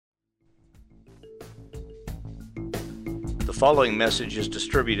The following message is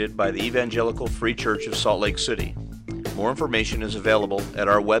distributed by the Evangelical Free Church of Salt Lake City. More information is available at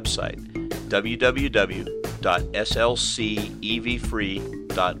our website,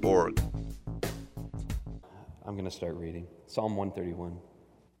 www.slcevfree.org. I'm going to start reading. Psalm 131.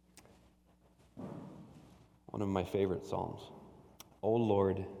 One of my favorite psalms. O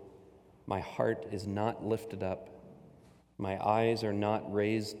Lord, my heart is not lifted up. My eyes are not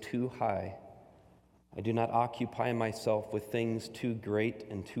raised too high. I do not occupy myself with things too great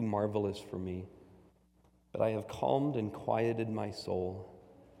and too marvelous for me. But I have calmed and quieted my soul.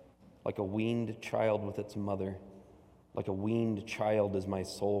 Like a weaned child with its mother, like a weaned child is my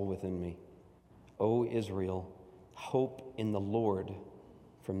soul within me. O Israel, hope in the Lord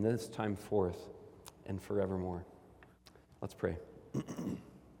from this time forth and forevermore. Let's pray.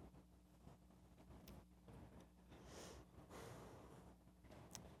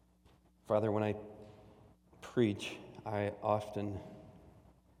 Father, when I preach, I often,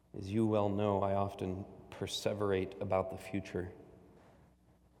 as you well know, I often perseverate about the future.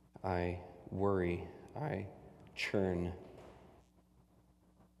 I worry, I churn.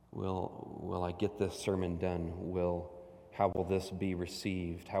 Will I get this sermon done? How will this be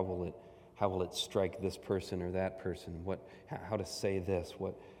received? How will it strike this person or that person? How to say this?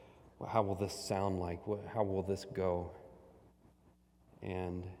 How will this sound like? How will this go?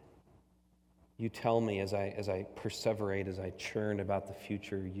 And you tell me as I perseverate, as I churn about the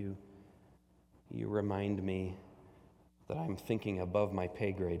future, you remind me that I'm thinking above my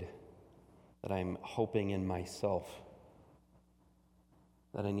pay grade, that I'm hoping in myself,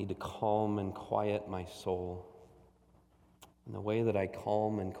 that I need to calm and quiet my soul. And the way that I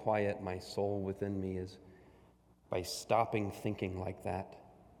calm and quiet my soul within me is by stopping thinking like that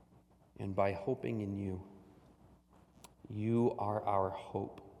and by hoping in you. You are our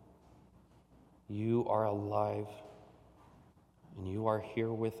hope. You are alive, and you are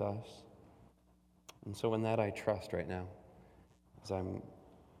here with us. And so in that I trust right now. As I'm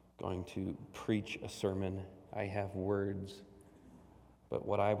going to preach a sermon, I have words, but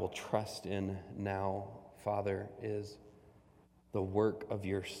what I will trust in now, Father, is the work of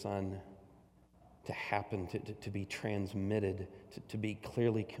your Son to happen, to be transmitted, to be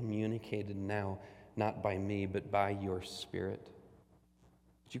clearly communicated now, not by me, but by your Spirit.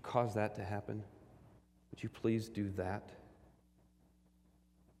 Would you cause that to happen? Would you please do that?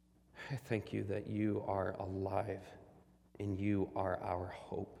 I thank you that you are alive and you are our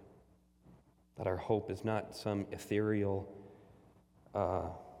hope. That our hope is not some ethereal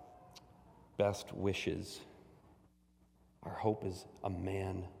best wishes. Our hope is a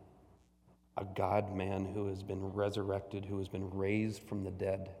man, a God-man who has been resurrected, who has been raised from the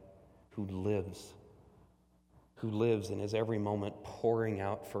dead, who lives and is every moment pouring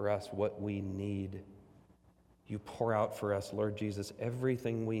out for us what we need. You pour out for us, Lord Jesus,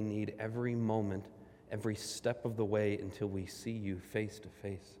 everything we need, every moment, every step of the way until we see you face to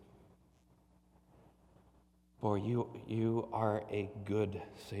face. Boy, you are a good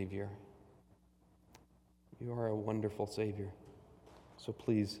Savior. You are a wonderful Savior. So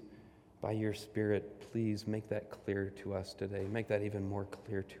please, by your Spirit, please make that clear to us today. Make that even more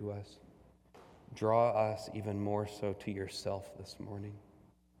clear to us. Draw us even more so to yourself this morning.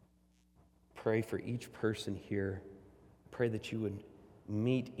 Pray for each person here. Pray that you would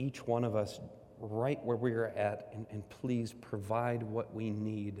meet each one of us right where we are at, and please provide what we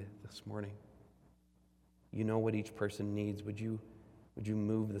need this morning. You know what each person needs. Would you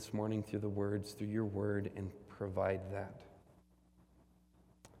move this morning through the words, through your word, and provide that?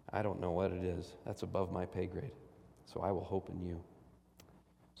 I don't know what it is. That's above my pay grade. So I will hope in you.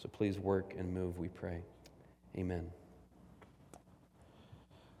 So please work and move, we pray. Amen.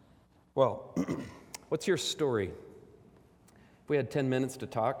 Well, what's your story? If we had 10 minutes to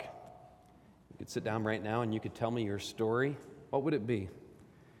talk, you could sit down right now and you could tell me your story. What would it be?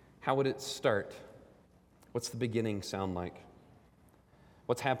 How would it start? What's the beginning sound like?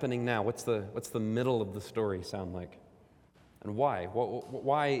 What's happening now? What's the middle of the story sound like? And why?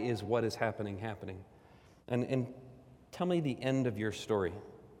 Why is what is happening? And tell me the end of your story.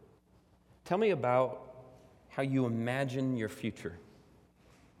 Tell me about how you imagine your future.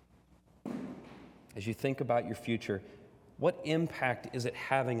 As you think about your future, what impact is it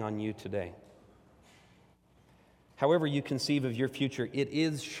having on you today? However you conceive of your future, it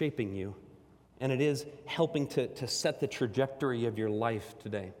is shaping you, and it is helping to set the trajectory of your life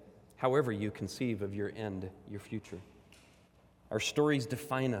today. However you conceive of your end, your future. Our stories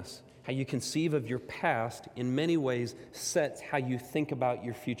define us. How you conceive of your past, in many ways, sets how you think about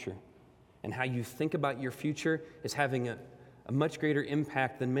your future. And how you think about your future is having a much greater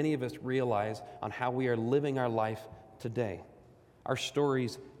impact than many of us realize on how we are living our life today. Our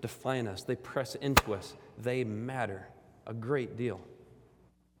stories define us. They press into us. They matter a great deal.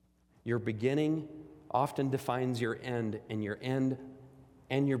 Your beginning often defines your end, and your end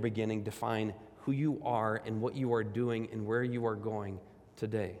and your beginning define who you are and what you are doing and where you are going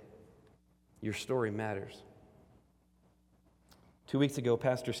today. Your story matters. 2 weeks ago,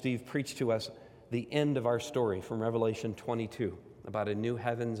 Pastor Steve preached to us the end of our story from Revelation 22 about a new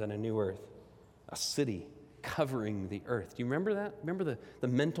heavens and a new earth, a city covering the earth. Do you remember that? Remember the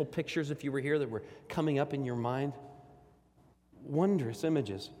mental pictures, if you were here, that were coming up in your mind? Wondrous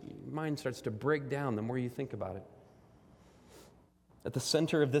images. Your mind starts to break down the more you think about it. At the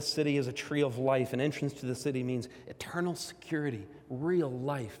center of this city is a tree of life. An entrance to the city means eternal security, real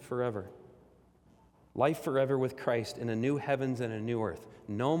life forever. Life forever with Christ in a new heavens and a new earth.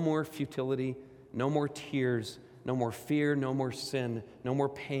 No more futility, no more tears, no more fear, no more sin, no more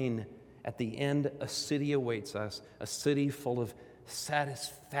pain. At the end, a city awaits us, a city full of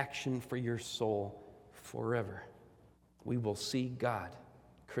satisfaction for your soul forever. We will see God,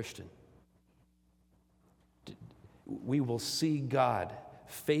 Christian. We will see God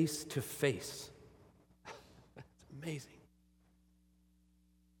face to face. That's amazing.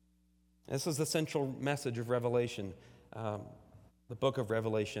 This is the central message of Revelation, the book of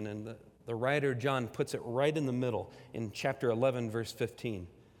Revelation, and the writer John puts it right in the middle in chapter 11, verse 15.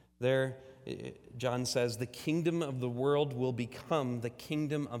 There, John says, the kingdom of the world will become the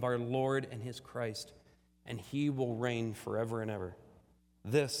kingdom of our Lord and his Christ, and he will reign forever and ever.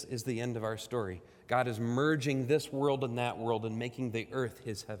 This is the end of our story. God is merging this world and that world and making the earth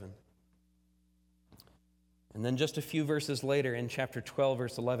his heaven. And then just a few verses later in chapter 12,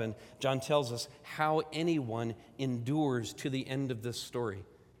 verse 11, John tells us how anyone endures to the end of this story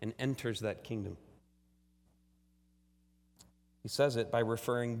and enters that kingdom. He says it by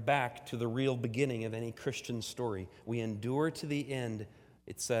referring back to the real beginning of any Christian story. We endure to the end,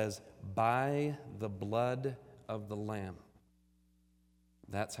 it says, by the blood of the Lamb.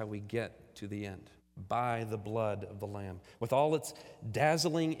 That's how we get to the end, by the blood of the Lamb. With all its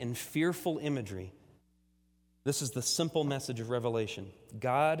dazzling and fearful imagery, this is the simple message of Revelation.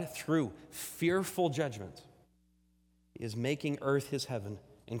 God, through fearful judgment, is making earth his heaven,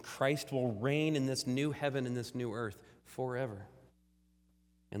 and Christ will reign in this new heaven and this new earth forever.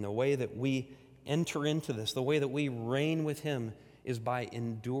 And the way that we enter into this, the way that we reign with him, is by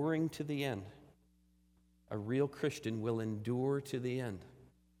enduring to the end. A real Christian will endure to the end.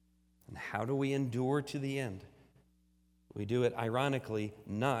 And how do we endure to the end? We do it, ironically,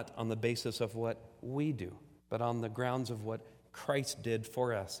 not on the basis of what we do, but on the grounds of what Christ did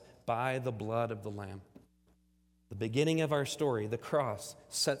for us by the blood of the Lamb. The beginning of our story, the cross,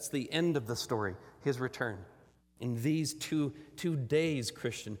 sets the end of the story, his return. In these two days,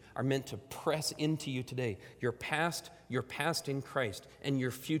 Christian, are meant to press into you today. Your past in Christ, and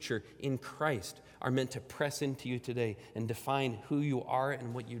your future in Christ are meant to press into you today and define who you are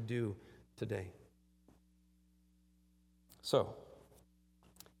and what you do today. So,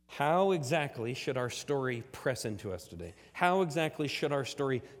 how exactly should our story press into us today? How exactly should our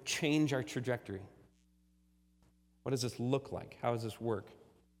story change our trajectory? What does this look like? How does this work?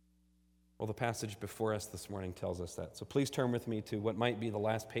 Well, the passage before us this morning tells us that. So please turn with me to what might be the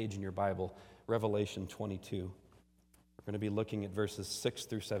last page in your Bible, Revelation 22. We're going to be looking at verses 6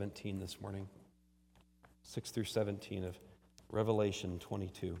 through 17 this morning. 6 through 17 of Revelation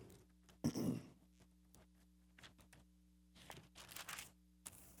 22.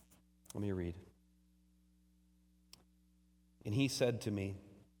 Let me read. And he said to me,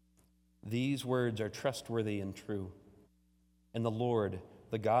 these words are trustworthy and true. And the Lord,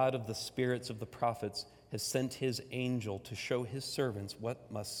 the God of the spirits of the prophets, has sent his angel to show his servants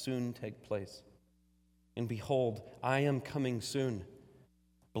what must soon take place. And behold, I am coming soon.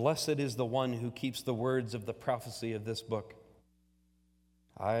 Blessed is the one who keeps the words of the prophecy of this book.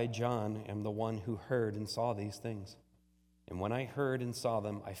 I, John, am the one who heard and saw these things. And when I heard and saw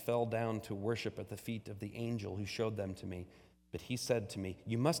them, I fell down to worship at the feet of the angel who showed them to me. But he said to me,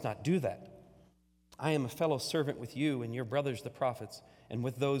 you must not do that. I am a fellow servant with you and your brothers the prophets, and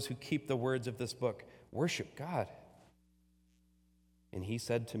with those who keep the words of this book. Worship God. And he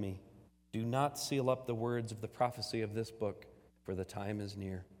said to me, do not seal up the words of the prophecy of this book, for the time is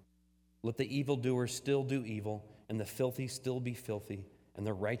near. Let the evildoer still do evil, and the filthy still be filthy, and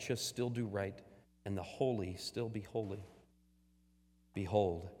the righteous still do right, and the holy still be holy.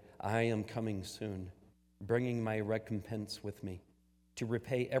 Behold, I am coming soon, bringing my recompense with me, to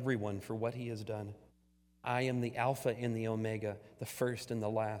repay everyone for what he has done. I am the Alpha and the Omega, the first and the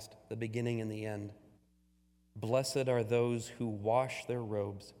last, the beginning and the end. Blessed are those who wash their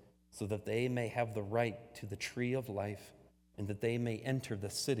robes, so that they may have the right to the tree of life, and that they may enter the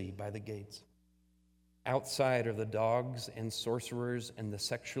city by the gates. Outside are the dogs and sorcerers and the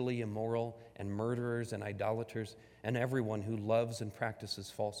sexually immoral and murderers and idolaters and everyone who loves and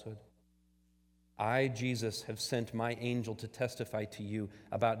practices falsehood. I, Jesus, have sent my angel to testify to you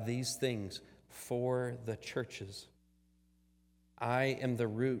about these things for the churches. I am the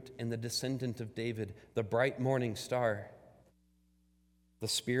root and the descendant of David, the bright morning star. The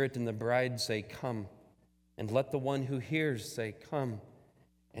Spirit and the bride say, "Come," and let the one who hears say, "Come,"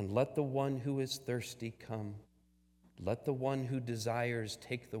 and let the one who is thirsty come. Let the one who desires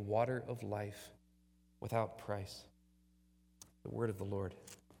take the water of life without price. The word of the Lord.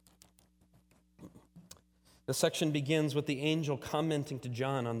 The section begins with the angel commenting to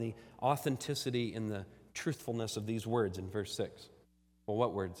John on the authenticity and the truthfulness of these words in verse 6. Well,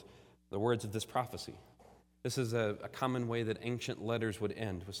 what words? The words of this prophecy. This is a common way that ancient letters would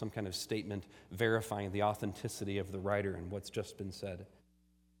end, with some kind of statement verifying the authenticity of the writer and what's just been said.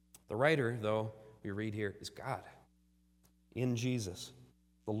 The writer, though, we read here, is God, in Jesus,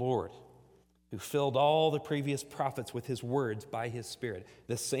 the Lord, who filled all the previous prophets with his words by his Spirit.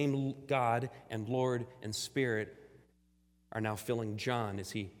 The same God and Lord and Spirit are now filling John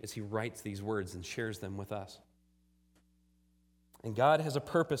as he writes these words and shares them with us. And God has a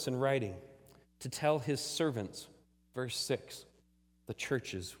purpose in writing, to tell his servants, verse 6, the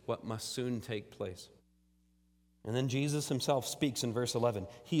churches, what must soon take place. And then Jesus himself speaks in verse 11.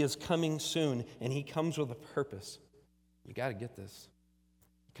 He is coming soon, and he comes with a purpose. You got to get this.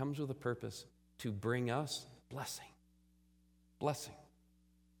 He comes with a purpose to bring us blessing. Blessing.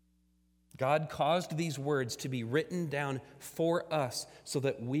 God caused these words to be written down for us so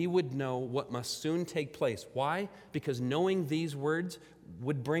that we would know what must soon take place. Why? Because knowing these words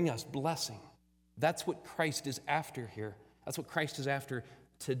would bring us blessing. That's what Christ is after here. That's what Christ is after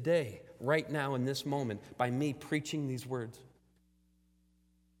today, right now in this moment, by me preaching these words.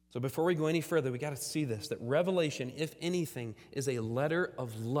 So before we go any further, we got to see this, that Revelation, if anything, is a letter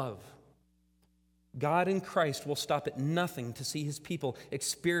of love. God in Christ will stop at nothing to see his people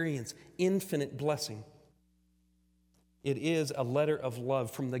experience infinite blessing. It is a letter of love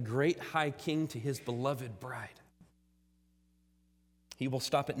from the great high king to his beloved bride. He will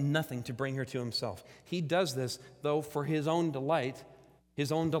stop at nothing to bring her to himself. He does this, though, for his own delight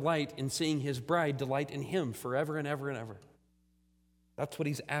in seeing his bride delight in him forever and ever and ever. That's what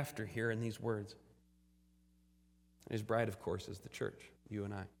he's after here in these words. And his bride, of course, is the church, you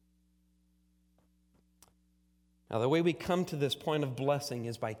and I. Now, the way we come to this point of blessing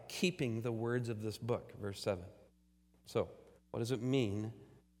is by keeping the words of this book, verse 7. So, what does it mean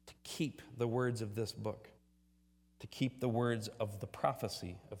to keep the words of this book? To keep the words of the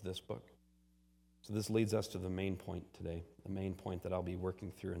prophecy of this book. So this leads us to the main point today, the main point that I'll be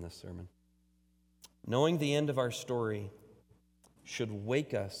working through in this sermon. Knowing the end of our story should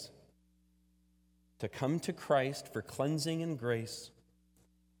wake us to come to Christ for cleansing and grace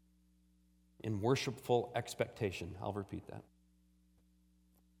in worshipful expectation. I'll repeat that.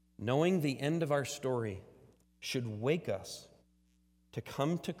 Knowing the end of our story should wake us to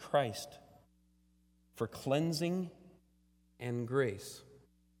come to Christ for cleansing and grace.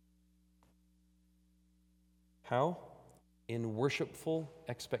 How? In worshipful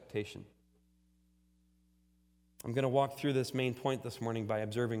expectation. I'm going to walk through this main point this morning by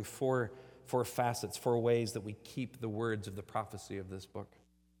observing four facets, 4 ways that we keep the words of the prophecy of this book.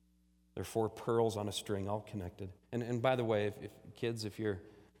 There are 4 pearls on a string, all connected. And by the way, if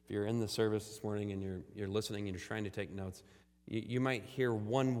you're in the service this morning and you're listening and you're trying to take notes, you might hear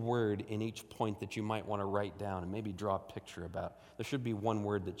one word in each point that you might want to write down and maybe draw a picture about. There should be one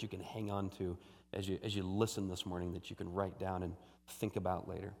word that you can hang on to as you listen this morning that you can write down and think about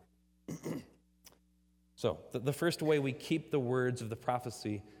later. So, the first way we keep the words of the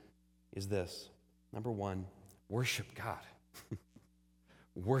prophecy is this. Number 1, worship God.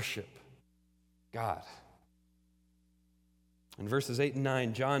 Worship God. In verses 8 and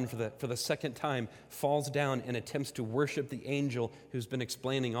 9, John, for the second time, falls down and attempts to worship the angel who's been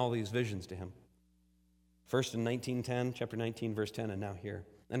explaining all these visions to him. First in chapter 19, verse 10, and now here.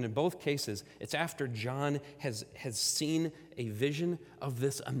 And in both cases, it's after John has seen a vision of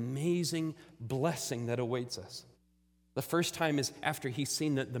this amazing blessing that awaits us. The first time is after he's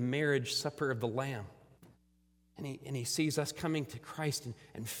seen the marriage supper of the Lamb. And he sees us coming to Christ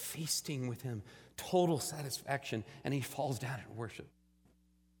and feasting with him, total satisfaction, and he falls down in worship.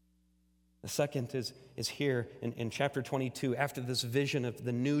 The second is here in chapter 22, after this vision of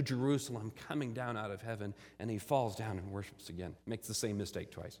the new Jerusalem coming down out of heaven, and he falls down and worships again. Makes the same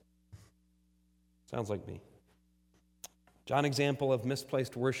mistake twice. Sounds like me. John's example of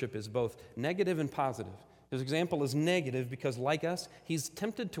misplaced worship is both negative and positive. His example is negative because, like us, he's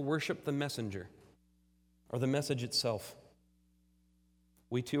tempted to worship the messenger or the message itself.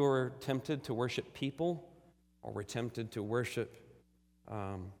 We too are tempted to worship people, or we're tempted to worship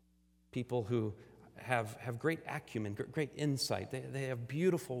people who have great acumen, great insight. They have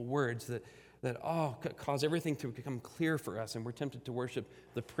beautiful words that cause everything to become clear for us, and we're tempted to worship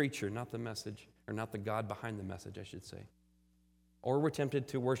the preacher, not the message, or not the God behind the message, I should say. Or we're tempted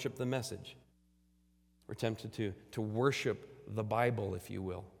to worship the message. We're tempted to worship the Bible, if you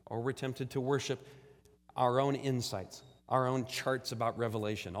will. Or we're tempted to worship our own insights, our own charts about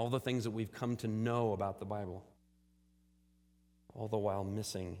Revelation, all the things that we've come to know about the Bible, all the while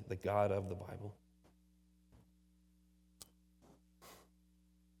missing the God of the Bible.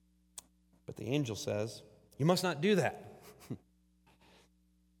 But the angel says, you must not do that. You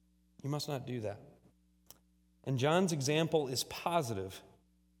must not do that. And John's example is positive,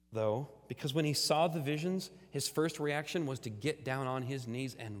 though, because when he saw the visions, his first reaction was to get down on his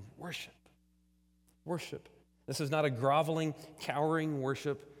knees and worship. Worship. This is not a groveling, cowering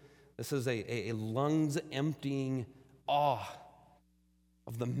worship. This is a lungs-emptying awe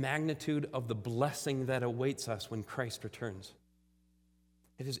of the magnitude of the blessing that awaits us when Christ returns.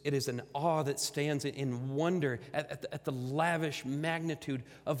 It is an awe that stands in wonder at the lavish magnitude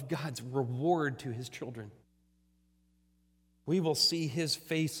of God's reward to his children. We will see his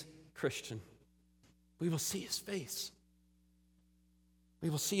face, Christian. We will see his face. We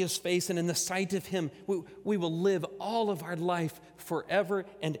will see his face, and in the sight of him, we will live all of our life forever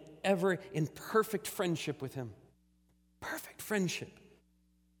and ever in perfect friendship with him. Perfect friendship.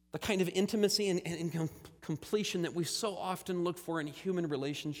 The kind of intimacy and completion that we so often look for in human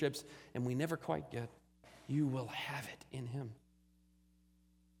relationships and we never quite get. You will have it in him.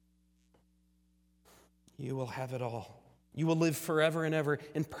 You will have it all. You will live forever and ever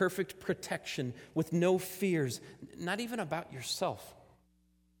in perfect protection with no fears, not even about yourself,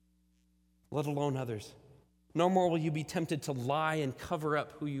 let alone others. No more will you be tempted to lie and cover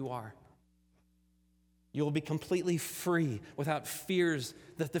up who you are. You will be completely free without fears,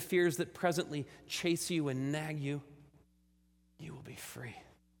 that the fears that presently chase you and nag you. You will be free.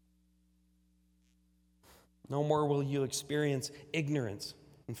 No more will you experience ignorance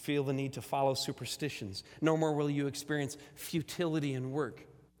and feel the need to follow superstitions. No more will you experience futility in work.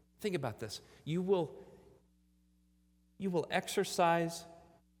 Think about this. You will exercise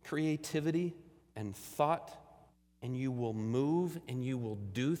creativity and thought, and you will move, and you will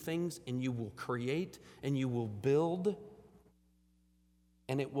do things, and you will create, and you will build,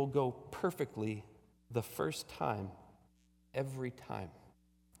 and it will go perfectly the first time, every time.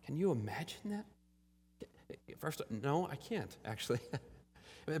 Can you imagine that? First, no, I can't, actually.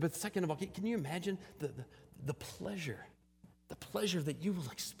 But second of all, can you imagine the pleasure that you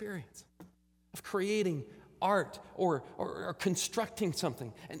will experience of creating art or constructing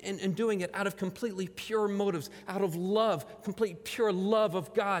something and doing it out of completely pure motives, out of love, complete pure love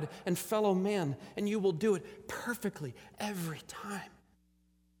of God and fellow man, and you will do it perfectly every time.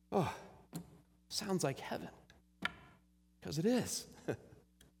 Oh, sounds like heaven, because it is.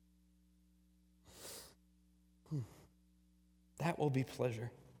 That will be pleasure.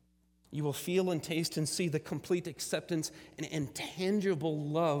 You will feel and taste and see the complete acceptance and tangible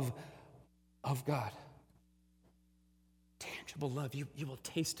love of God. Tangible love. You will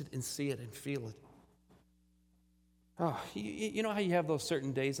taste it and see it and feel it. Oh, you know how you have those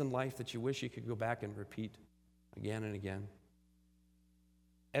certain days in life that you wish you could go back and repeat again and again?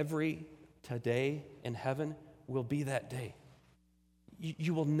 Every today in heaven will be that day.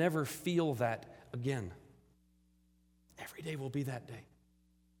 You will never feel that again. Every day will be that day.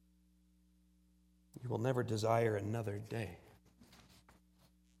 You will never desire another day.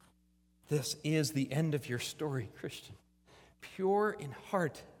 This is the end of your story, Christian. Pure in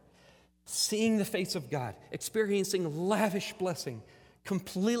heart, seeing the face of God, experiencing lavish blessing,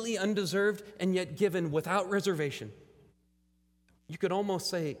 completely undeserved and yet given without reservation. You could almost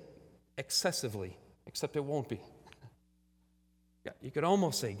say excessively, except it won't be. Yeah, you could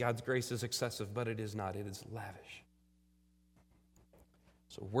almost say God's grace is excessive, but it is not. It is lavish.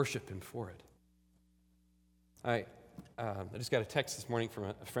 So worship him for it. I just got a text this morning from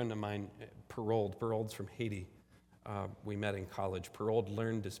a friend of mine, Paroled. Paroled's from Haiti. We met in college. Paroled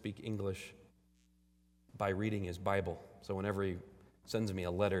learned to speak English by reading his Bible. So whenever he sends me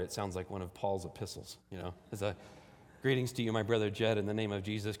a letter, it sounds like one of Paul's epistles. As a greetings to you, my brother Jed, in the name of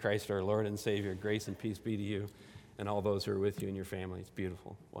Jesus Christ, our Lord and Savior. Grace and peace be to you and all those who are with you and your family. It's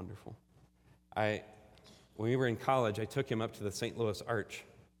beautiful, wonderful. When we were in college, I took him up to the St. Louis Arch.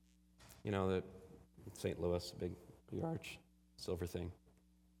 The St. Louis, big the arch, silver thing.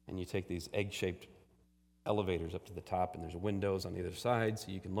 And you take these egg-shaped elevators up to the top, and there's windows on either side,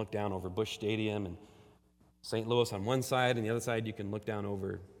 so you can look down over Busch Stadium and St. Louis on one side, and the other side you can look down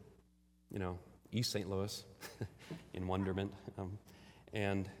over, East St. Louis in wonderment.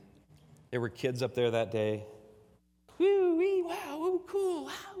 And there were kids up there that day. Woo, wee, wow, ooh, cool,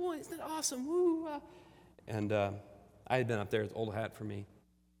 wow, isn't that awesome, woo, wow. And I had been up there, it's old hat for me.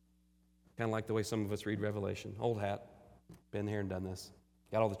 Kind of like the way some of us read Revelation. Old hat, been here and done this,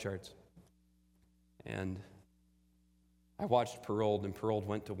 got all the charts. And I watched Paroled, and Paroled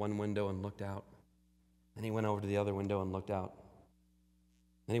went to one window and looked out. Then he went over to the other window and looked out.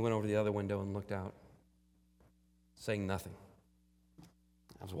 Then he went over to the other window and looked out, saying nothing.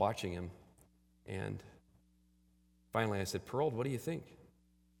 I was watching him, and finally I said, Paroled, what do you think?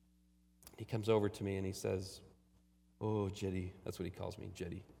 He comes over to me and he says, oh, Jetty. That's what he calls me,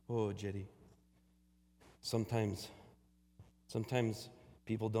 Jetty. Oh, Jetty. Sometimes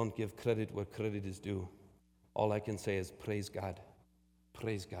people don't give credit where credit is due. All I can say is praise God.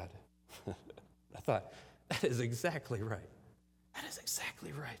 Praise God. I thought, that is exactly right. That is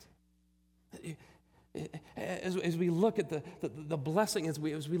exactly right. As we look at the blessing, as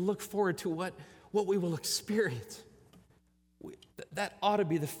we look forward to what we will experience, that ought to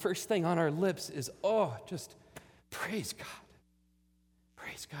be the first thing on our lips is, just praise God.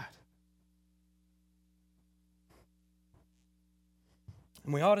 Praise God.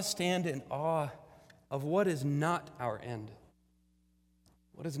 And we ought to stand in awe of what is not our end.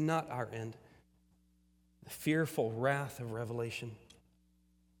 What is not our end? The fearful wrath of Revelation.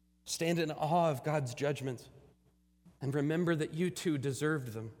 Stand in awe of God's judgments and remember that you too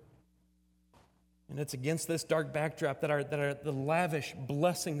deserved them. And it's against this dark backdrop that the lavish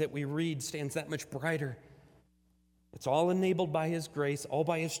blessing that we read stands that much brighter. It's all enabled by His grace, all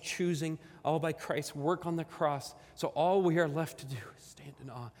by His choosing, all by Christ's work on the cross. So all we are left to do is stand in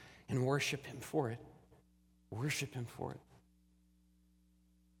awe and worship Him for it. Worship Him for it.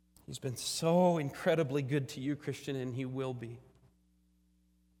 He's been so incredibly good to you, Christian, and He will be.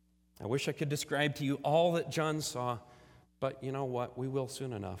 I wish I could describe to you all that John saw, but you know what? We will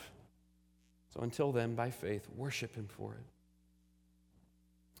soon enough. So until then, by faith, worship Him for it.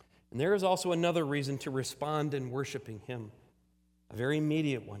 And there is also another reason to respond in worshiping Him, a very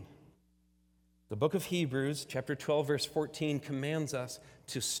immediate one. The book of Hebrews, chapter 12, verse 14, commands us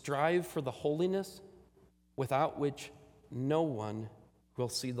to strive for the holiness without which no one will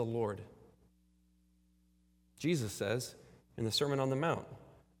see the Lord. Jesus says in the Sermon on the Mount,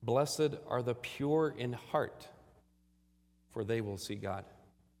 "Blessed are the pure in heart, for they will see God."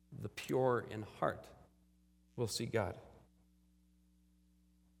 The pure in heart will see God.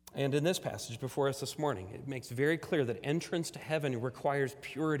 And in this passage before us this morning, it makes very clear that entrance to heaven requires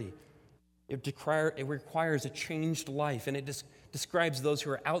purity. It requires a changed life, and it describes those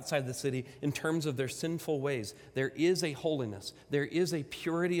who are outside the city in terms of their sinful ways. There is a holiness, there is a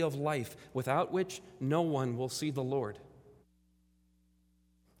purity of life without which no one will see the Lord.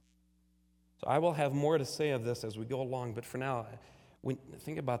 So I will have more to say of this as we go along, but for now,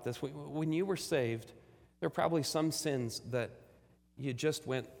 think about this. When you were saved, there are probably some sins that you just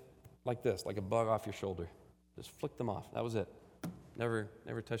went like this, like a bug off your shoulder. Just flicked them off. That was it. Never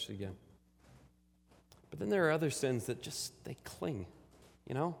touched it again. But then there are other sins that they cling,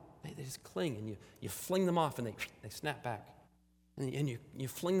 They just cling, and you fling them off, and they snap back. And you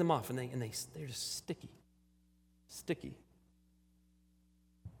fling them off, and they're just sticky.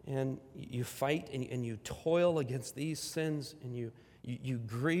 And you fight, and you toil against these sins, and you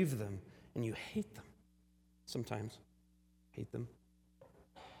grieve them, and you hate them sometimes. Hate them.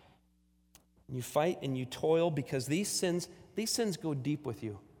 And you fight and you toil because these sins go deep with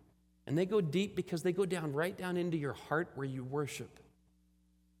you. And they go deep because they go right down into your heart where you worship.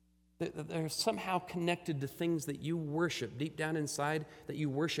 They're somehow connected to things that you worship, deep down inside, that you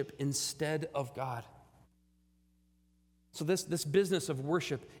worship instead of God. So this business of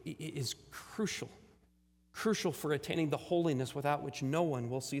worship is crucial for attaining the holiness without which no one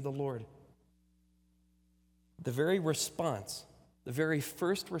will see the Lord. The very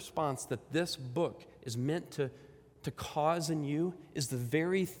first response that this book is meant to cause in you is the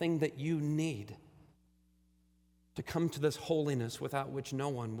very thing that you need to come to this holiness without which no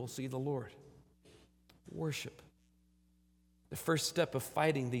one will see the Lord. Worship. The first step of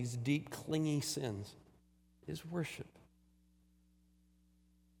fighting these deep, clingy sins is worship.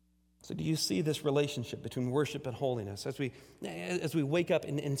 So do you see this relationship between worship and holiness? As we wake up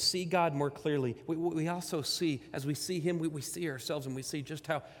and see God more clearly, we also see, as we see Him, we see ourselves, and we see just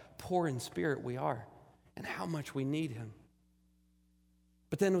how poor in spirit we are and how much we need Him.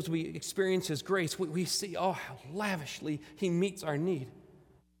 But then as we experience His grace, we see, oh, how lavishly He meets our need.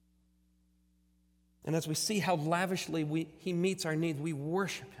 And as we see how lavishly He meets our needs, we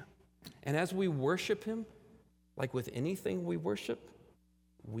worship Him. And as we worship Him, like with anything we worship,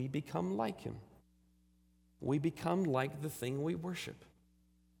 we become like Him. We become like the thing we worship.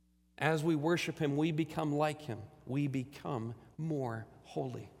 As we worship Him, we become like Him. We become more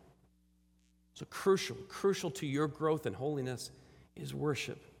holy. So crucial to your growth in holiness is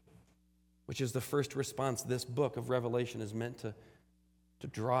worship, which is the first response this book of Revelation is meant to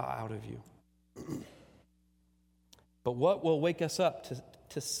draw out of you. But what will wake us up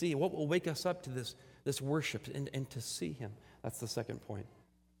to see? What will wake us up to this worship and to see Him? That's the second point.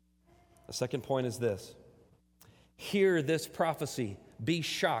 The second point is this. Hear this prophecy. Be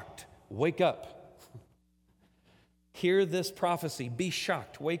shocked. Wake up. Hear this prophecy. Be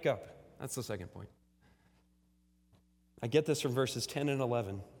shocked. Wake up. That's the second point. I get this from verses 10 and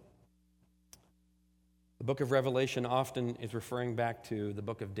 11. The book of Revelation often is referring back to the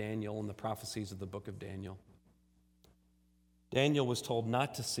book of Daniel and the prophecies of the book of Daniel. Daniel was told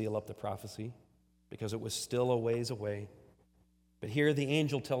not to seal up the prophecy because it was still a ways away. But here the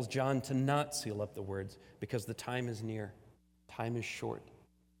angel tells John to not seal up the words because the time is near. Time is short.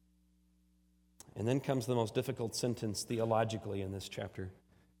 And then comes the most difficult sentence theologically in this chapter.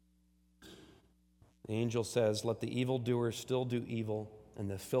 The angel says, "Let the evildoer still do evil, and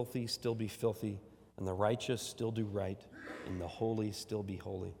the filthy still be filthy, and the righteous still do right, and the holy still be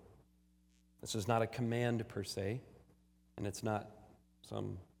holy." This is not a command per se, and it's not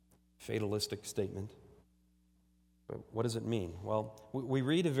some fatalistic statement. But what does it mean? Well, we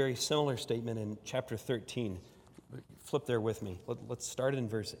read a very similar statement in chapter 13. Flip there with me. Let's start in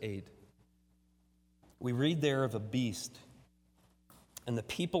verse 8. We read there of a beast, and the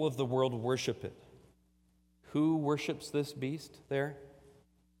people of the world worship it. Who worships this beast there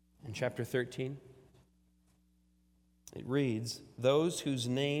in chapter 13? It reads, "Those whose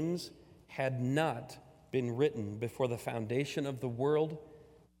names had not been written before the foundation of the world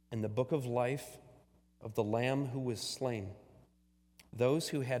in the book of life of the Lamb who was slain." Those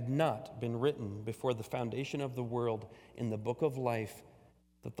who had not been written before the foundation of the world in the book of life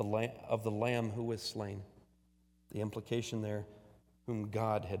of the Lamb who was slain. The implication there, whom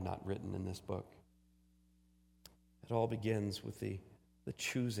God had not written in this book. It all begins with the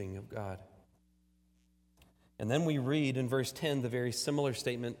choosing of God. And then we read in verse 10 a very similar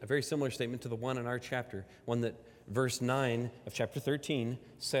statement to the one in our chapter, one that verse 9 of chapter 13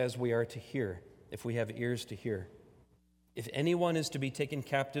 says we are to hear, if we have ears to hear. If anyone is to be taken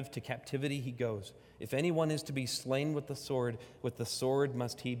captive, to captivity he goes. If anyone is to be slain with the sword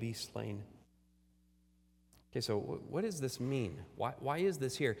must he be slain. Okay, so what does this mean? Why is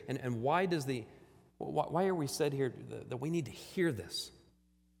this here? And why are we said here that we need to hear this?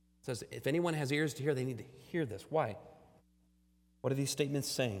 It says, if anyone has ears to hear, they need to hear this. Why? What are these statements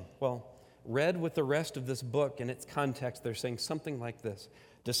saying? Well, read with the rest of this book in its context, they're saying something like this.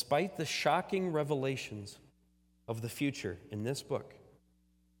 Despite the shocking revelations of the future in this book,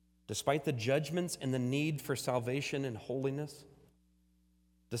 despite the judgments and the need for salvation and holiness,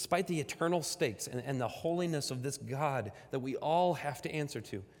 despite the eternal stakes and the holiness of this God that we all have to answer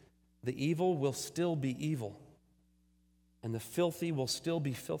to, the evil will still be evil, and the filthy will still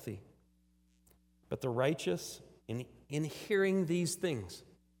be filthy. But the righteous, in hearing these things,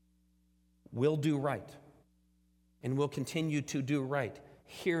 will do right, and will continue to do right,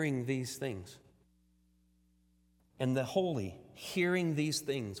 hearing these things. And the holy, hearing these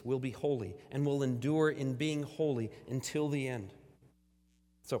things, will be holy, and will endure in being holy until the end.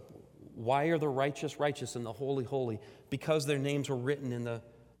 So, why are the righteous righteous and the holy holy? Because their names were written in the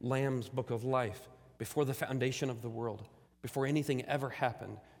Lamb's book of life before the foundation of the world. Before anything ever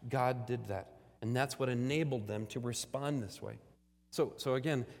happened, God did that. And that's what enabled them to respond this way. So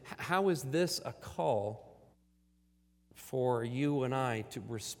again, how is this a call for you and I to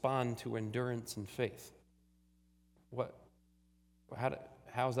respond to endurance and faith?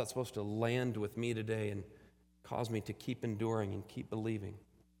 How is that supposed to land with me today and cause me to keep enduring and keep believing?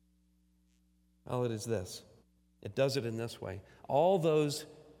 Well, it is this. It does it in this way. All those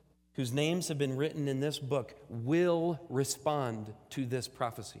whose names have been written in this book will respond to this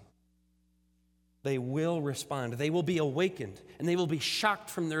prophecy. They will respond. They will be awakened, and they will be shocked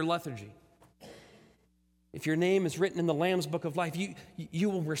from their lethargy. If your name is written in the Lamb's book of life, you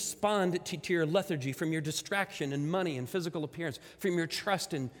will respond to your lethargy from your distraction and money and physical appearance, from your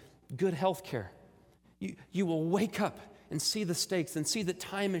trust in good health care. You will wake up and see the stakes and see that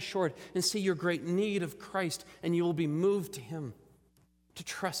time is short and see your great need of Christ, and you will be moved to Him, to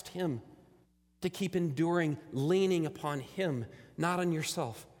trust Him, to keep enduring, leaning upon Him, not on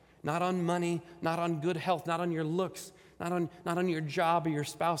yourself, not on money, not on good health, not on your looks, not on your job or your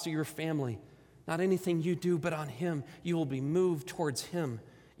spouse or your family, not anything you do, but on Him. You will be moved towards Him.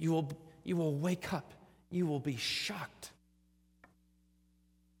 You will wake up. You will be shocked.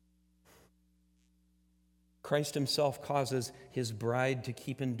 Christ Himself causes His bride to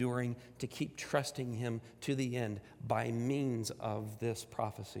keep enduring, to keep trusting Him to the end by means of this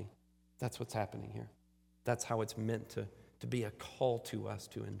prophecy. That's what's happening here. That's how it's meant to be a call to us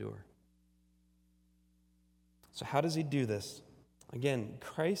to endure. So how does He do this? Again,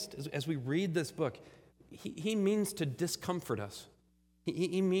 Christ, as we read this book, He means to discomfort us.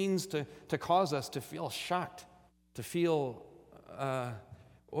 He means to cause us to feel shocked, to feel,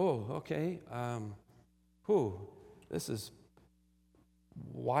 this is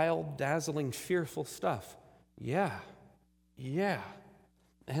wild, dazzling, fearful stuff. Yeah.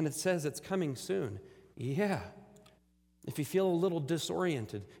 And it says it's coming soon. Yeah. If you feel a little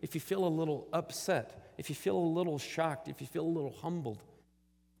disoriented, if you feel a little upset, if you feel a little shocked, if you feel a little humbled,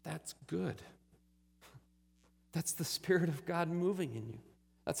 that's good. That's the Spirit of God moving in you.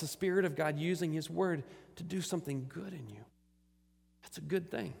 That's the Spirit of God using His Word to do something good in you. That's a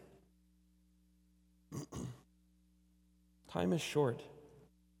good thing. Time is short.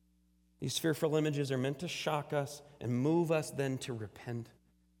 These fearful images are meant to shock us and move us then to repent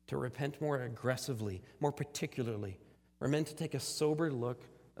more aggressively, more particularly. We're meant to take a sober look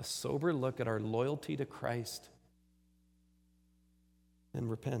at our loyalty to Christ and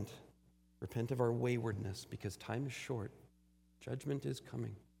repent. Repent of our waywardness, because time is short. Judgment is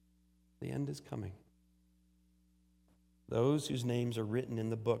coming. The end is coming. Those whose names are written in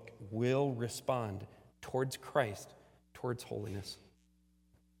the book will respond towards Christ, towards holiness.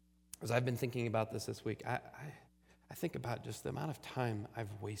 As I've been thinking about this week, I think about just the amount of time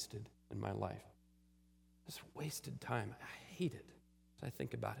I've wasted in my life. Just wasted time. I hate it as I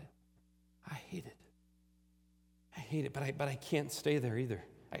think about it. I hate it, but I can't stay there either.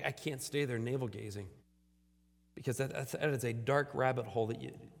 I can't stay there navel-gazing, because that is a dark rabbit hole that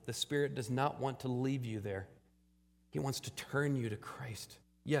the Spirit does not want to leave you there. He wants to turn you to Christ.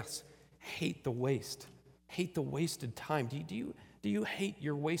 Yes, hate the waste. Hate the wasted time. Do you hate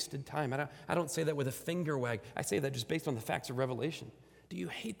your wasted time? I don't say that with a finger wag. I say that just based on the facts of Revelation. Do you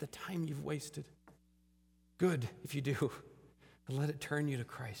hate the time you've wasted? Good if you do. But let it turn you to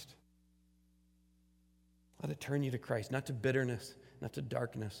Christ. Let it turn you to Christ, not to bitterness, not to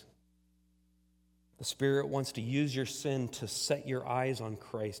darkness. The Spirit wants to use your sin to set your eyes on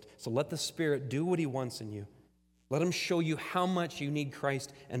Christ. So let the Spirit do what He wants in you. Let Him show you how much you need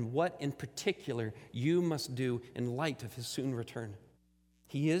Christ and what in particular you must do in light of His soon return.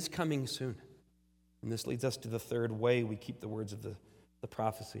 He is coming soon. And this leads us to the third way we keep the words of the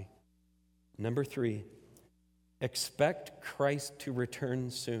prophecy. Number 3, expect Christ to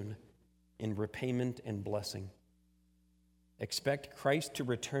return soon in repayment and blessing. Expect Christ to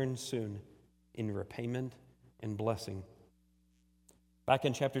return soon in repayment and blessing. Back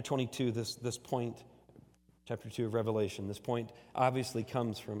in chapter 22, this point, chapter 2 of Revelation, this point obviously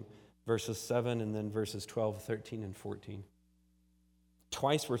comes from verses 7 and then verses 12, 13, and 14.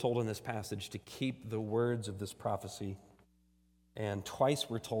 Twice we're told in this passage to keep the words of this prophecy, and twice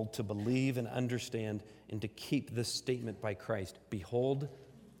we're told to believe and understand and to keep this statement by Christ: behold,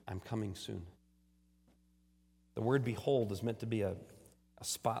 I'm coming soon. The word behold is meant to be a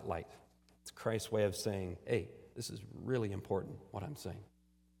spotlight. It's Christ's way of saying, hey, this is really important, what I'm saying.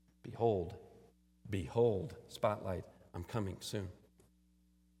 Behold, spotlight, I'm coming soon.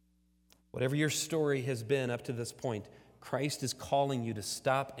 Whatever your story has been up to this point, Christ is calling you to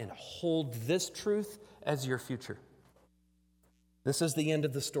stop and hold this truth as your future. This is the end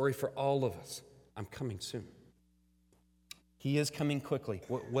of the story for all of us. I'm coming soon. He is coming quickly.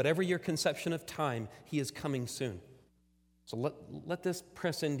 Whatever your conception of time, He is coming soon. So let this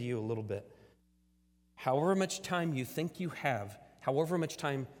press into you a little bit. However much time you think you have, however much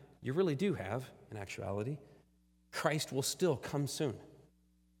time you really do have, in actuality, Christ will still come soon.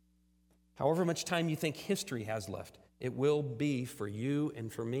 However much time you think history has left, it will be for you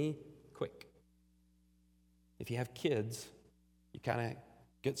and for me quick. If you have kids, you kind of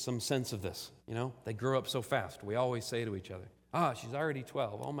get some sense of this. You know, they grow up so fast. We always say to each other, she's already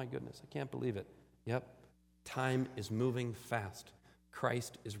 12. Oh my goodness, I can't believe it. Yep, time is moving fast.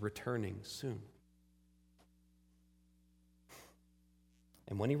 Christ is returning soon.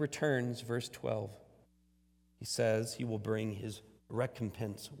 And when He returns, verse 12, He says He will bring His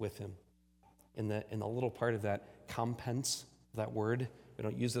recompense with Him. In the little part of that, compense, that word, we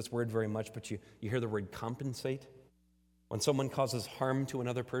don't use this word very much, but you hear the word compensate. When someone causes harm to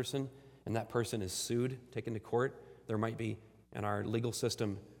another person and that person is sued, taken to court, there might be in our legal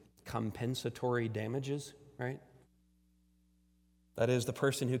system, compensatory damages, right? That is, the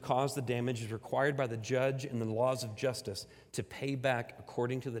person who caused the damage is required by the judge and the laws of justice to pay back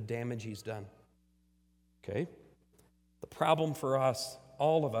according to the damage he's done. Okay? The problem for us,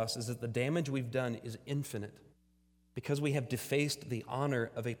 all of us, is that the damage we've done is infinite because we have defaced the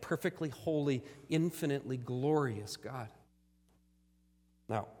honor of a perfectly holy, infinitely glorious God.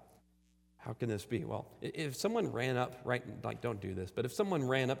 Now, how can this be? Well, if someone ran up, right, like don't do this, but if someone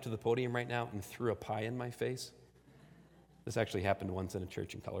ran up to the podium right now and threw a pie in my face, this actually happened once in a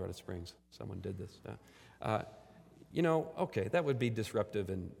church in Colorado Springs. Someone did this. Okay, that would be disruptive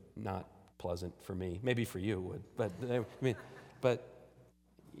and not pleasant for me. Maybe for you it would, but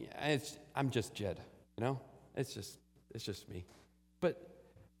I'm just Jed, It's just me. But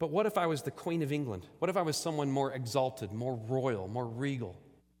what if I was the Queen of England? What if I was someone more exalted, more royal, more regal,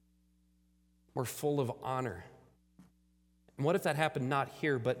 more full of honor? And what if that happened not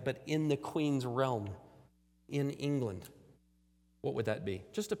here, but in the Queen's realm, in England? What would that be?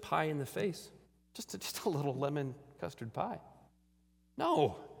 Just a pie in the face? Just a little lemon custard pie?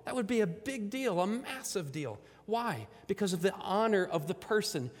 No, that would be a big deal, a massive deal. Why? Because of the honor of the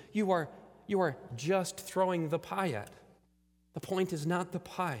person you are just throwing the pie at. The point is not the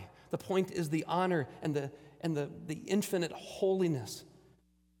pie. The point is the honor and the infinite holiness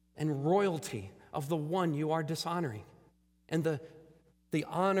and royalty of the one you are dishonoring, and the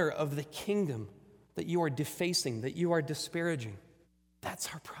honor of the kingdom that you are defacing, that you are disparaging.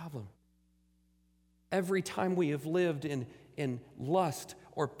 That's our problem. Every time we have lived in lust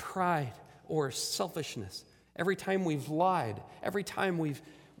or pride or selfishness, every time we've lied, every time we've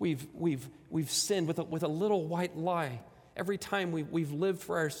sinned with a little white lie, every time we've lived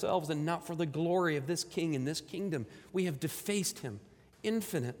for ourselves and not for the glory of this king and this kingdom, we have defaced him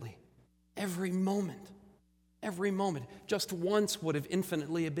infinitely. Every moment. Just once would have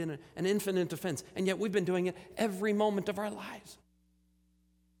infinitely been an infinite offense, and yet we've been doing it every moment of our lives.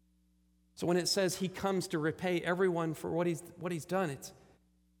 So when it says he comes to repay everyone for what he's done,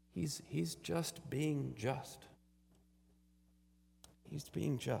 he's just being just. He's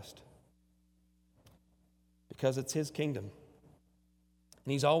being just. Because it's his kingdom.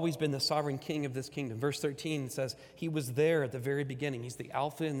 And he's always been the sovereign king of this kingdom. Verse 13 says, he was there at the very beginning. He's the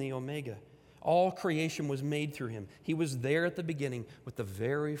Alpha and the Omega. All creation was made through him. He was there at the beginning with the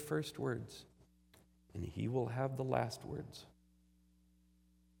very first words. And he will have the last words.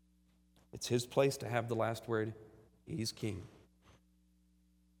 It's his place to have the last word. He's king.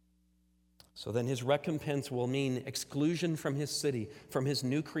 So then his recompense will mean exclusion from his city, from his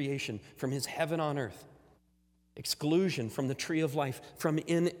new creation, from his heaven on earth. Exclusion from the tree of life, from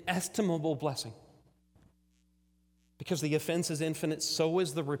inestimable blessing. Because the offense is infinite, so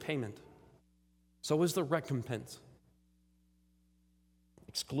is the repayment. So is the recompense.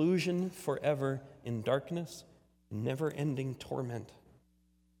 Exclusion forever in darkness, never-ending torment.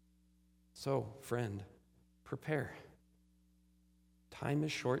 So, friend, prepare. Time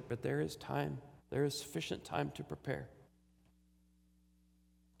is short, but there is time. There is sufficient time to prepare.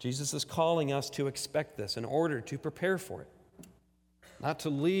 Jesus is calling us to expect this in order to prepare for it. Not to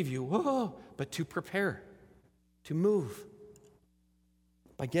leave you, but to prepare, to move.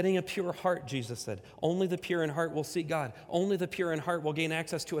 By getting a pure heart, Jesus said, only the pure in heart will see God. Only the pure in heart will gain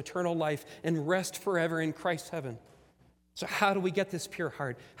access to eternal life and rest forever in Christ's heaven. So how do we get this pure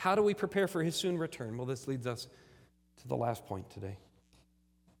heart? How do we prepare for his soon return? Well, this leads us to the last point today.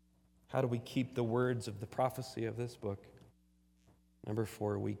 How do we keep the words of the prophecy of this book? Number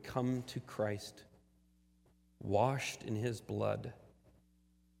 4, we come to Christ, washed in his blood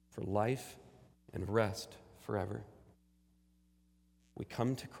for life and rest forever. We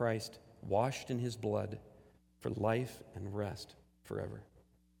come to Christ, washed in his blood for life and rest forever.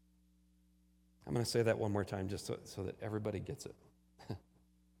 I'm going to say that one more time just so that everybody gets it.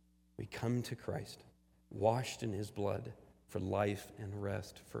 We come to Christ, washed in his blood for life and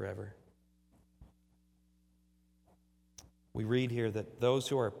rest forever. We read here that those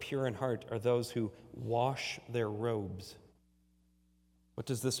who are pure in heart are those who wash their robes. What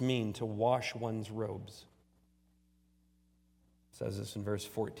does this mean, to wash one's robes? It says this in verse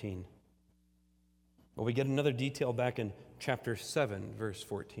 14. But we get another detail back in chapter 7, verse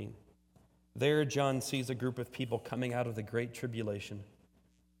 14. There, John sees a group of people coming out of the great tribulation,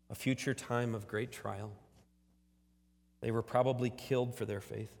 a future time of great trial. They were probably killed for their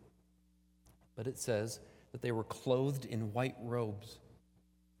faith. But it says that they were clothed in white robes,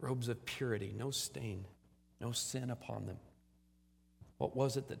 robes of purity, no stain, no sin upon them. What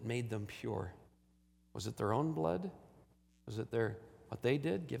was it that made them pure? Was it their own blood? Was it what they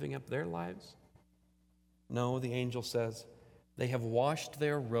did, giving up their lives? No, the angel says They have washed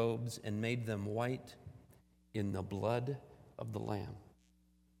their robes and made them white in the blood of the Lamb.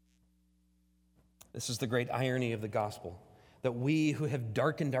 This is the great irony of the gospel, that we who have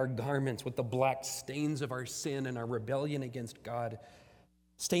darkened our garments with the black stains of our sin and our rebellion against God,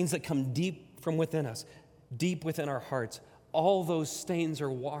 stains that come deep from within us, deep within our hearts, all those stains are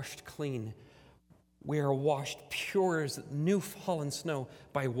washed clean. We are washed pure as new fallen snow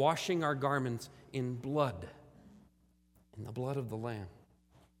by washing our garments in blood, in the blood of the Lamb.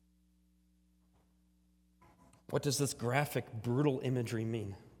 What does this graphic, brutal imagery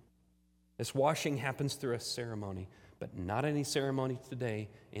mean? This washing happens through a ceremony, but not any ceremony today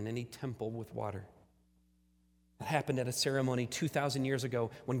in any temple with water. It happened at a ceremony 2,000 years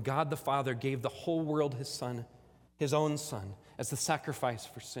ago when God the Father gave the whole world his Son, his own Son, as the sacrifice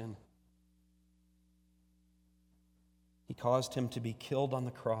for sin. He caused him to be killed on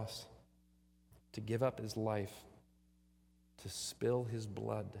the cross, to give up his life, to spill his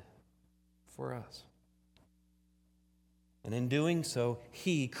blood for us. And in doing so,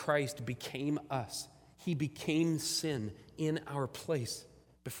 he, Christ, became us. He became sin in our place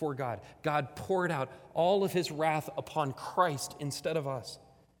before God. God poured out all of his wrath upon Christ instead of us.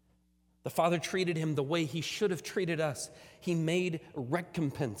 The Father treated him the way he should have treated us. He made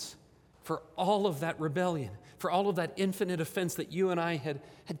recompense for all of that rebellion, for all of that infinite offense that you and I had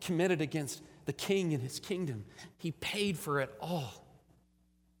committed against the King and his kingdom. He paid for it all.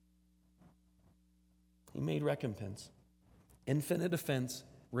 He made recompense. Infinite offense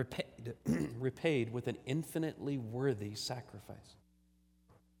repaid with an infinitely worthy sacrifice.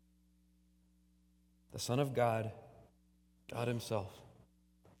 The Son of God, God himself.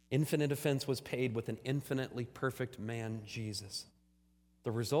 Infinite offense was paid with an infinitely perfect man, Jesus.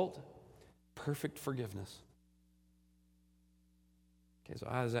 The result? Perfect forgiveness. Okay, so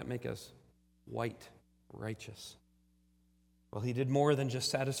how does that make us white, righteous? Well, he did more than just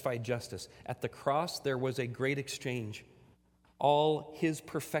satisfy justice. At the cross, there was a great exchange. All his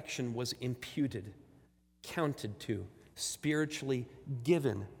perfection was imputed, counted to, spiritually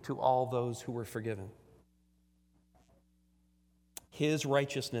given to all those who were forgiven. His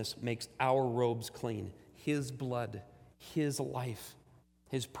righteousness makes our robes clean. His blood, his life,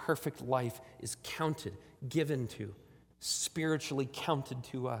 his perfect life is counted, given to, spiritually counted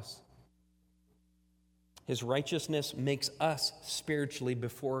to us. His righteousness makes us spiritually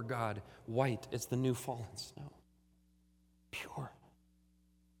before God white as the new fallen snow. Pure.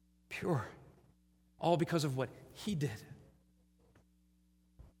 Pure. All because of what he did.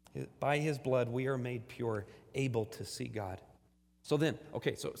 By his blood, we are made pure, able to see God. So then,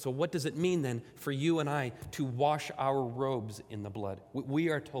 okay, so what does it mean then for you and I to wash our robes in the blood? We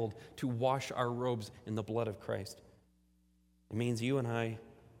are told to wash our robes in the blood of Christ. It means you and I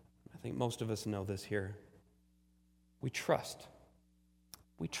think most of us know this here. We trust.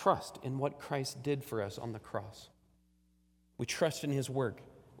 We trust in what Christ did for us on the cross. We trust in his work.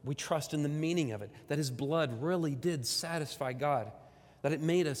 We trust in the meaning of it, that his blood really did satisfy God, that it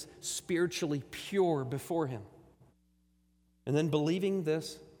made us spiritually pure before him. And then believing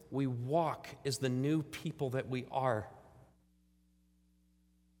this, we walk as the new people that we are.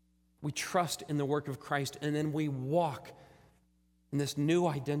 We trust in the work of Christ, and then we walk in this new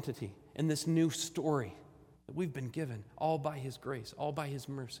identity, in this new story that we've been given, all by his grace, all by his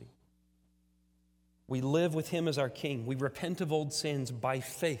mercy. We live with him as our King. We repent of old sins by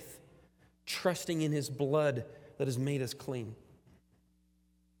faith, trusting in his blood that has made us clean.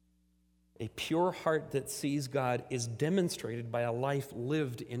 A pure heart that sees God is demonstrated by a life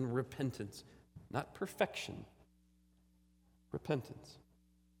lived in repentance, not perfection, repentance.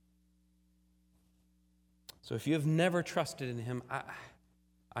 So if you have never trusted in him,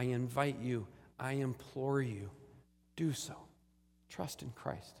 I invite you, I implore you, do so. Trust in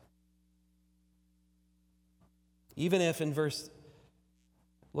Christ. Even if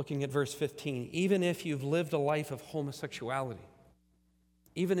looking at verse 15, even if you've lived a life of homosexuality,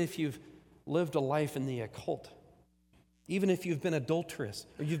 even if you've lived a life in the occult, even if you've been adulterous,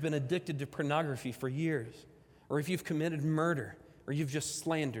 or you've been addicted to pornography for years, or if you've committed murder, or you've just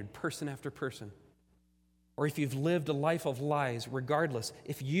slandered person after person, or if you've lived a life of lies, regardless,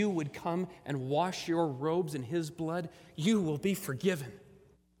 if you would come and wash your robes in his blood, you will be forgiven.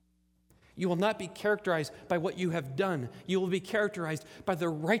 You will not be characterized by what you have done. You will be characterized by the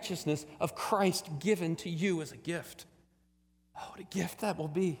righteousness of Christ given to you as a gift. Oh, what a gift that will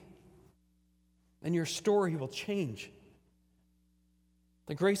be. And your story will change.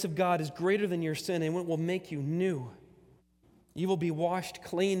 The grace of God is greater than your sin, and it will make you new. You will be washed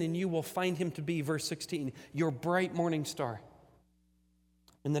clean, and you will find him to be, verse 16, your bright morning star.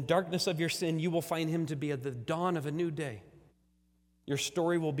 In the darkness of your sin, you will find him to be at the dawn of a new day. Your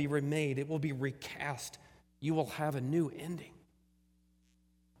story will be remade. It will be recast. You will have a new ending.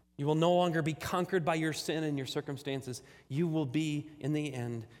 You will no longer be conquered by your sin and your circumstances. You will be, in the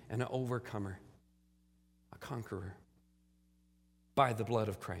end, an overcomer, a conqueror, by the blood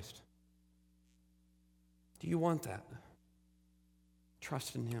of Christ. Do you want that?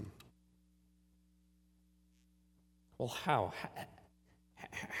 Trust in Him. Well, how?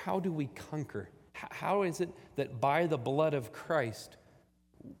 How do we conquer? How is it that by the blood of Christ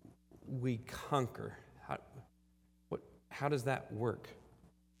we conquer? How does that work?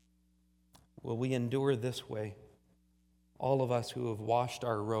 Well, we endure this way. All of us who have washed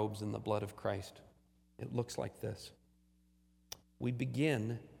our robes in the blood of Christ. It looks like this. We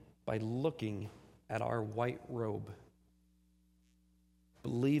begin by looking at our white robe,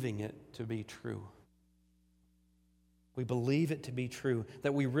 believing it to be true. We believe it to be true,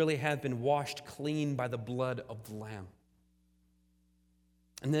 that we really have been washed clean by the blood of the Lamb.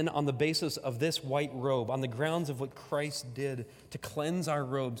 And then on the basis of this white robe, on the grounds of what Christ did to cleanse our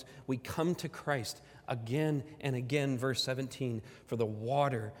robes, we come to Christ again and again, verse 17, for the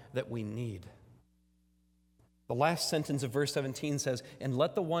water that we need. The last sentence of verse 17 says, "And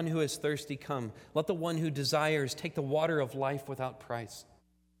let the one who is thirsty come. Let the one who desires take the water of life without price."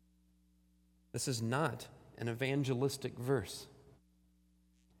 This is not an evangelistic verse.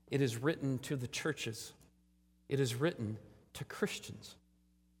 It is written to the churches. It is written to Christians.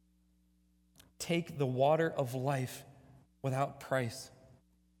 Take the water of life without price.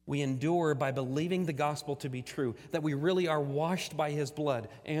 We endure by believing the gospel to be true, that we really are washed by His blood.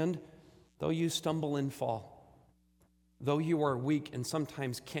 And though you stumble and fall, though you are weak and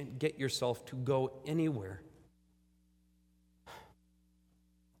sometimes can't get yourself to go anywhere,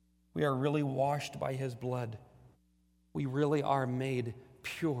 we are really washed by His blood. We really are made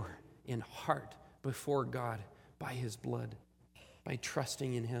pure in heart before God by His blood, by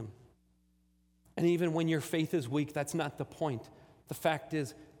trusting in Him. And even when your faith is weak, that's not the point. The fact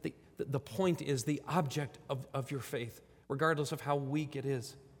is, the point is the object of your faith, regardless of how weak it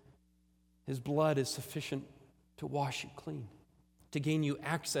is. His blood is sufficient to wash you clean, to gain you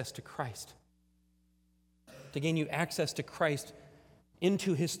access to Christ. To gain you access to Christ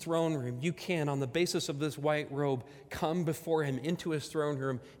into His throne room. You can, on the basis of this white robe, come before Him into His throne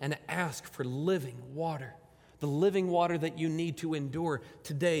room and ask for living water. The living water that you need to endure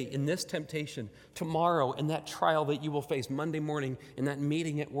today in this temptation, tomorrow in that trial that you will face Monday morning in that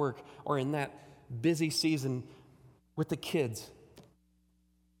meeting at work or in that busy season with the kids.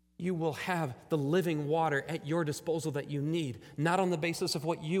 You will have the living water at your disposal that you need, not on the basis of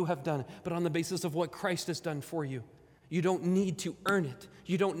what you have done, but on the basis of what Christ has done for you. You don't need to earn it.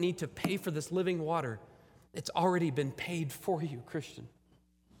 You don't need to pay for this living water. It's already been paid for you, Christian.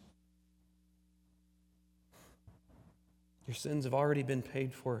 Your sins have already been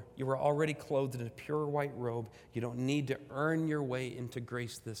paid for. You are already clothed in a pure white robe. You don't need to earn your way into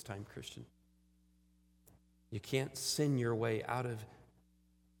grace this time, Christian. You can't sin your way out of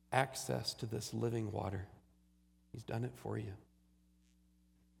access to this living water. He's done it for you.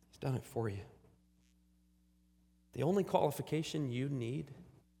 He's done it for you. The only qualification you need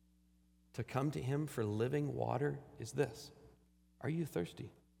to come to Him for living water is this. Are you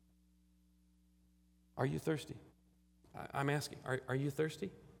thirsty? Are you thirsty? I'm asking, are you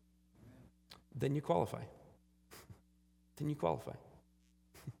thirsty? Then you qualify. Then you qualify.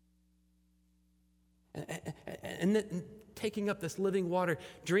 And then taking up this living water,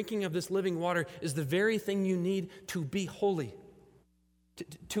 drinking of this living water is the very thing you need to be holy.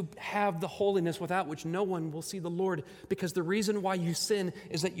 To have the holiness without which no one will see the Lord. Because the reason why you sin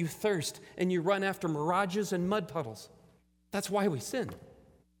is that you thirst and you run after mirages and mud puddles. That's why we sin.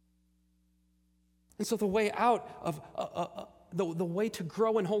 And so the way out of the way to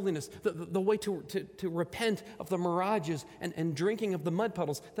grow in holiness, the way to repent of the mirages and drinking of the mud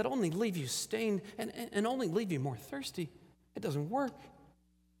puddles that only leave you stained and only leave you more thirsty. It doesn't work.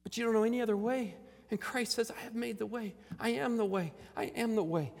 But you don't know any other way. And Christ says, I have made the way. I am the way. I am the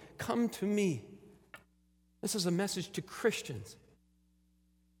way. Come to me. This is a message to Christians.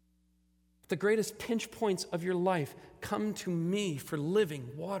 The greatest pinch points of your life, come to me for living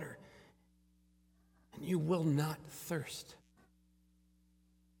water. And you will not thirst.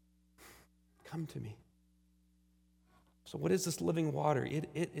 Come to me. So what is this living water? It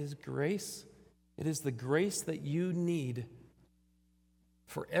is grace. It is the grace that you need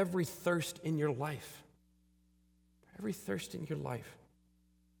for every thirst in your life. For every thirst in your life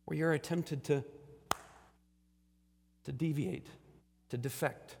where you're tempted to deviate, to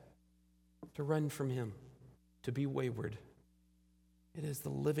defect, to run from Him, to be wayward. It is the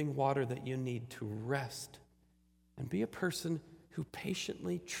living water that you need to rest and be a person who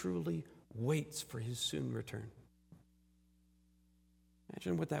patiently, truly waits for his soon return.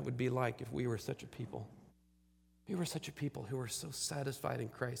 Imagine what that would be like if we were such a people. We were such a people who were so satisfied in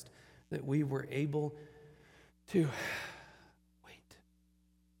Christ that we were able to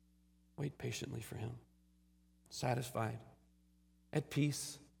wait patiently for him. Satisfied, at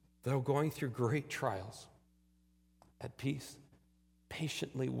peace, though going through great trials, at peace,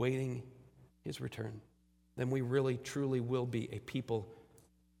 patiently waiting his return. Then we really, truly will be a people,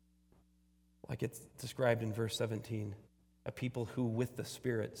 like it's described in verse 17, a people who with the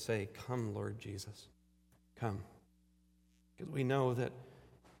Spirit say, "Come, Lord Jesus, come." Because we know that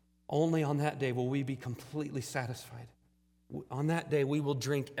only on that day will we be completely satisfied. On that day, we will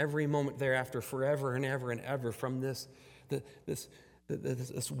drink every moment thereafter, forever and ever and ever, from this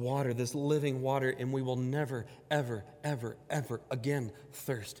water, this living water, and we will never, ever, ever, ever again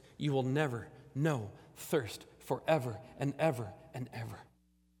thirst. You will never know thirst forever and ever and ever.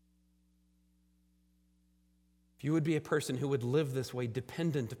 If you would be a person who would live this way,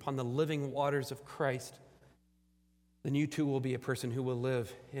 dependent upon the living waters of Christ, then you too will be a person who will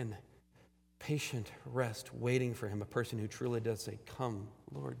live in patient rest, waiting for him, a person who truly does say, "Come,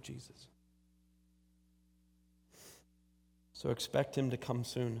 Lord Jesus." So expect him to come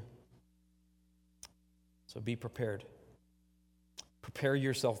soon. So be prepared. Prepare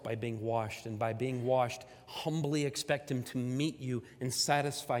yourself by being washed, and by being washed, humbly expect him to meet you and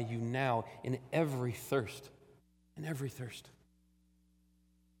satisfy you now in every thirst. In every thirst.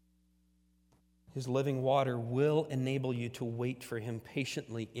 His living water will enable you to wait for him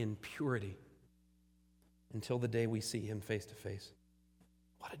patiently in purity until the day we see him face to face.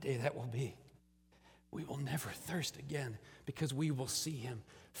 What a day that will be. We will never thirst again because we will see him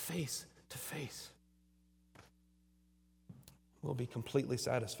face to face. We'll be completely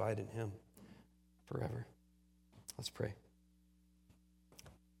satisfied in him forever. Let's pray.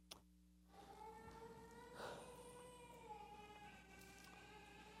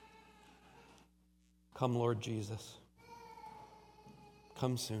 Come, Lord Jesus.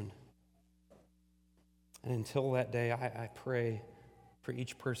 Come soon. And until that day, I pray for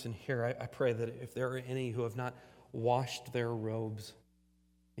each person here. I pray that if there are any who have not washed their robes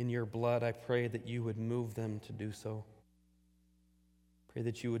in your blood, I pray that you would move them to do so. Pray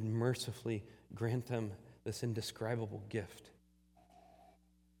that you would mercifully grant them this indescribable gift.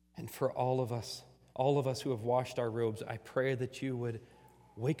 And for all of us who have washed our robes, I pray that you would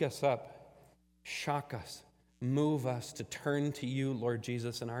wake us up, shock us, move us to turn to you, Lord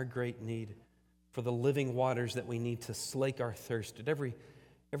Jesus, in our great need for the living waters that we need to slake our thirst at every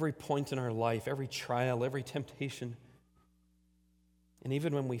point in our life, every trial, every temptation. And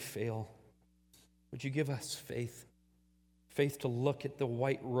even when we fail, would you give us faith? Faith to look at the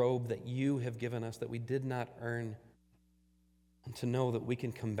white robe that you have given us that we did not earn, and to know that we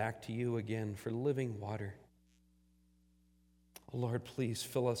can come back to you again for living water. Oh Lord, please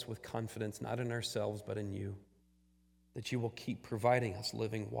fill us with confidence, not in ourselves, but in you, that you will keep providing us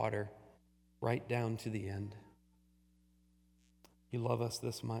living water right down to the end. You love us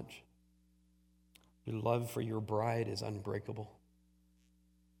this much. Your love for your bride is unbreakable.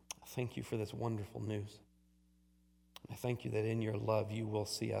 Thank you for this wonderful news. I thank you that in your love you will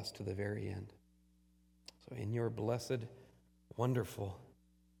see us to the very end. So in your blessed, wonderful,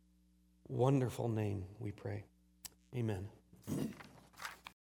 wonderful name we pray. Amen.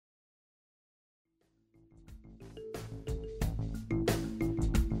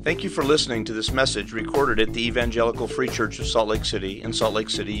 Thank you for listening to this message recorded at the Evangelical Free Church of Salt Lake City in Salt Lake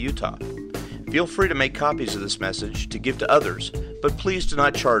City, Utah. Feel free to make copies of this message to give to others, but please do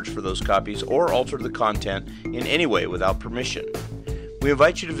not charge for those copies or alter the content in any way without permission. We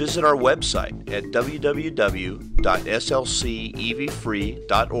invite you to visit our website at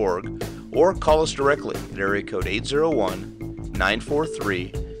www.slcevfree.org or call us directly at area code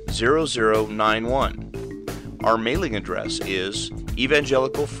 801-943-0091. Our mailing address is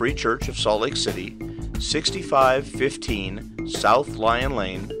Evangelical Free Church of Salt Lake City, 6515 South Lion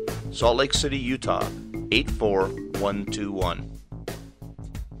Lane, Salt Lake City, Utah, 84121.